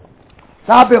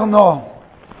Daber no.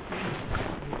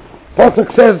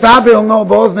 Pasuk says, Daber no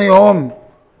b'oznei hom.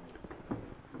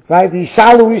 Right,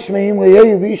 Yishalu ish me'im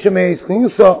le'yeyu v'isha me'is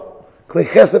chiyusa klei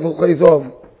chesef u'klei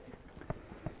zov.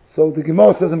 So the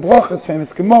Gemara says in Brachas, famous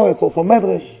Gemara, it's also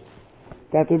Medrash,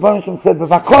 that the Rebbe said,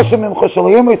 "B'vakoshem imcha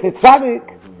shalayim ois etzadik,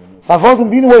 v'avodim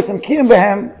binu ois em kiyim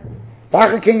behem,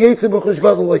 v'acha ken yetzi b'chush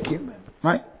gadol lo kiyim behem."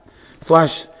 Right? So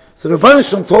the Rebbe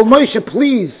told Moshe,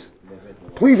 please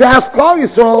ask Klal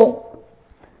Yisrael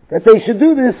that they should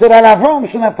do this so that Avram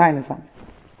shouldn't have tainis on it.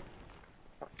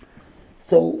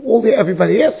 So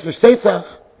everybody asked for Seitzach,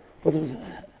 but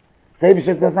David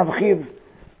doesn't have a chiv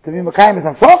to be Mekayim as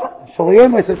Amsocha.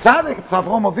 Shalayim ois etzadik, if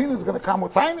Avram Avinu is going to come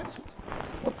with tainis.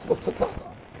 What's the problem?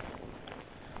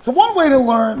 So one way to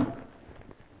learn,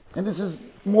 and this is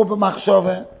more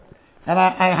b'machshove, and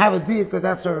I have a deed that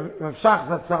that's Rav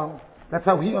Shach, that's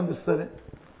how he understood it,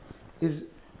 is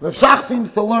Rav Shach seems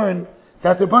to learn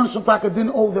that the Rebbeinu Shem Taka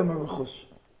didn't owe them a rechush.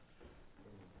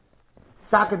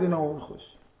 Taka didn't owe a rechush.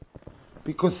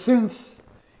 Because since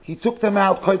he took them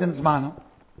out koydem zmano,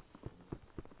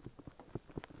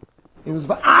 it was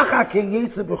v'acha ken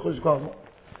yetzi b'chush gadol.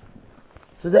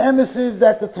 So the emphasis is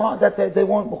that they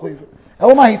weren't mechuyev.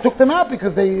 Elma, he took them out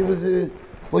because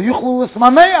well yuchlu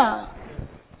l'smameya,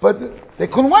 but they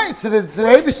couldn't wait. So the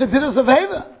Eibishter did us a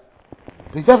favor.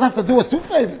 He doesn't have to do us two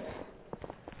favors.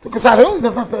 Took us out early. He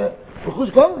doesn't have to.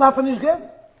 B'chush gadol not finished good.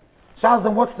 Shas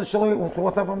them what's the shalom?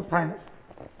 What's everyone's time?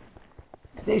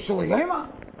 Today shalayim.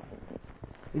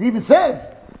 It even says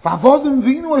fa'avodim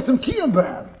v'inu oisem kiyam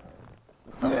b'hem.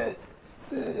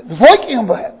 V'voy kiyam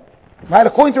b'hem. Right,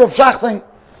 according to Rav Shach saying,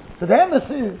 so the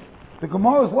emphasis, the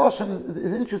Gemara's lashon is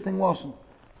an interesting lashon.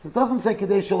 So it doesn't say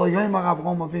Kedei Shelo Yomer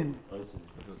Avram Avinu.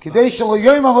 Kedei Shelo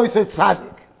Yomer Oisei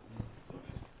Tzadik.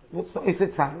 What's the Oisei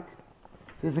Tzadik?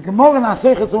 There's a Gemara in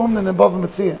Asechet Zoom in the Bava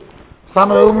Metzia. Some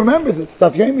of you remembers it.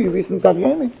 Tav Yomi, recent Tav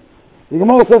Yomi. The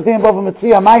Gemara says there in Bava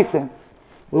Metzia, Maise,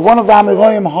 where one of the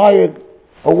Amiroyim hired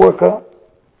a worker,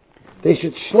 they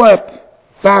should schlep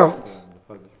barrels.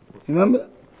 You remember?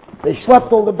 They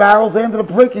schlepped all the barrels, they ended up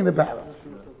breaking the barrels.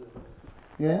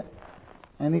 Yeah?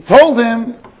 And he told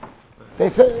him,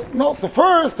 they said, no, the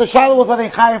shadow was that they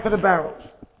chayav for the barrels.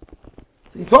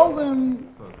 He told him,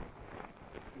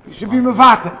 you should be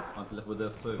mevater.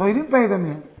 So he didn't pay them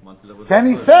yet.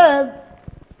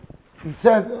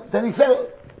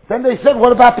 Then they said,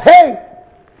 what about pay?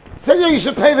 He said, yeah, you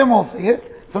should pay them also. Yeah?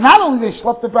 So not only they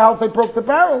schlepped the barrels, they broke the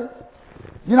barrels.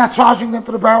 You're not charging them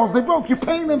for the barrels they broke, you're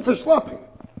paying them for schlepping.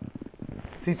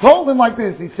 So he told him like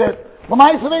this, he said,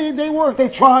 they worked, they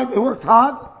tried, they worked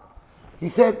hard.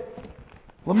 He said,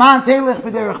 L'man teilech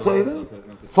b'derech tovim,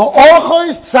 for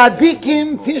ochos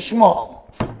tzadikim tishmol.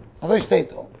 As I state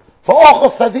though, for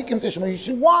ochos tzadikim tishmol, you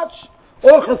should watch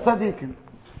ochos tzadikim.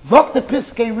 Vok the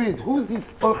piskei rid, who is this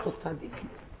ochos tzadikim?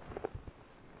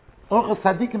 Ochos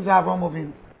tzadikim is Avram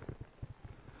Avinu.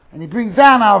 And he brings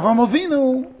down Avram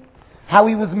Avinu, how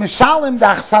he was mishalim the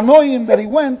achsanoim that he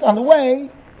went on the way,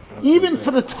 even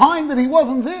for the time that he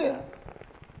wasn't there.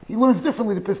 He learns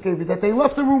differently to Piskei, that they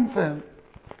left the room for him.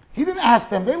 He didn't ask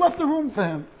them, they left the room for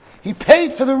him. He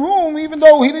paid for the room, even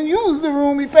though he didn't use the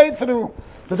room, he paid for the room.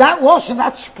 So that lashon,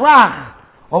 that sprach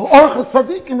of Orchos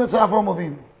Tzadikim is Avram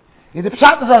Avinu. In the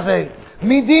Pshat is I say,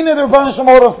 Midina the Rebbeinu Shem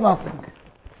owed us nothing.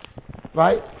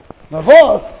 Right? Now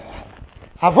what?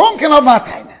 Avram cannot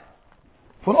matayne.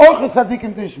 Von Orchos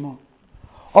Tzadikim Tishma.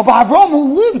 But Avram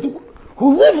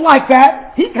who lived like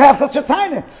that, he could have such a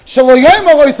tiny.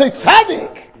 Shaloyema was a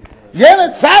tzaddik.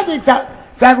 Yena tzaddik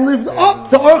that lived up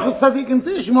to Orchos Tzadikim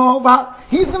Tishma, but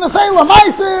he's going to say,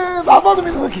 Lamaisiv, Avodim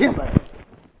is L'kim.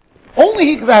 Only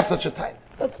he could have such a tiny.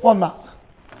 That's one mouth.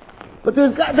 But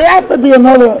there has to be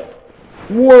another,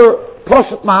 more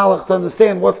Poshet Mahalach to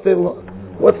understand what's the,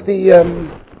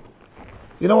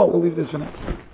 you know what, we'll leave this for next.